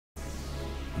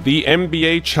The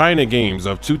NBA China Games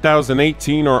of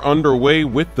 2018 are underway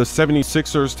with the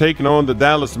 76ers taking on the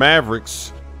Dallas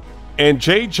Mavericks. And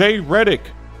JJ Redick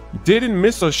didn't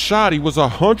miss a shot. He was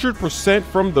 100%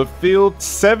 from the field,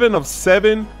 7 of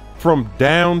 7 from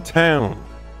downtown,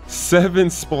 7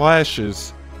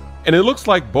 splashes. And it looks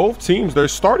like both teams, they're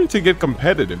starting to get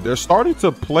competitive. They're starting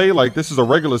to play like this is a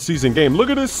regular season game. Look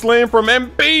at this slam from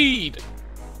Embiid.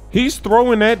 He's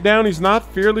throwing that down. He's not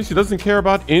fearless. He doesn't care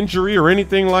about injury or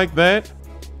anything like that.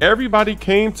 Everybody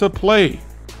came to play.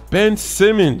 Ben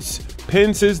Simmons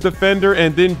pins his defender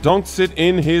and then dunks it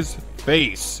in his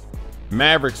face.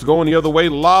 Mavericks going the other way.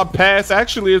 Lob pass.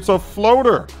 Actually, it's a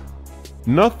floater.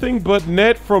 Nothing but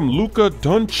net from Luka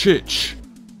Doncic.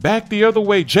 Back the other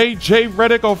way. JJ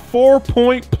Redick, a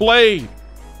 4-point play.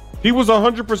 He was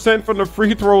 100% from the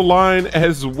free throw line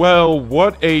as well.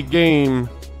 What a game.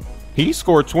 He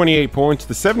scored 28 points.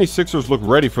 The 76ers look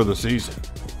ready for the season.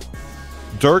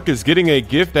 Dirk is getting a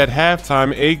gift at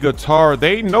halftime, a guitar.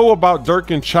 They know about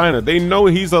Dirk in China. They know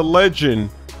he's a legend.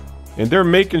 And they're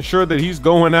making sure that he's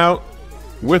going out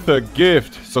with a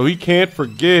gift so he can't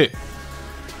forget.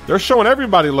 They're showing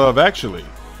everybody love, actually.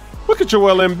 Look at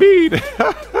Joel Embiid.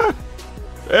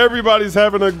 Everybody's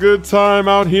having a good time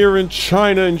out here in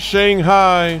China and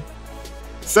Shanghai.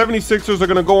 76ers are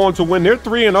going to go on to win. They're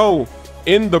 3-0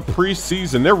 in the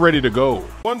preseason. They're ready to go.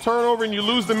 One turnover and you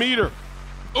lose the meter.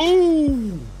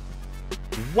 Ooh.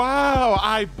 Wow.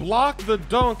 I blocked the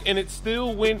dunk and it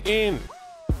still went in.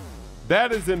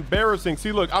 That is embarrassing.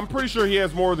 See, look, I'm pretty sure he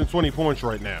has more than 20 points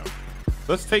right now.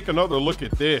 Let's take another look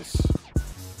at this.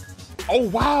 Oh,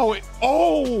 wow.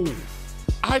 Oh,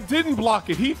 I didn't block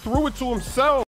it. He threw it to himself.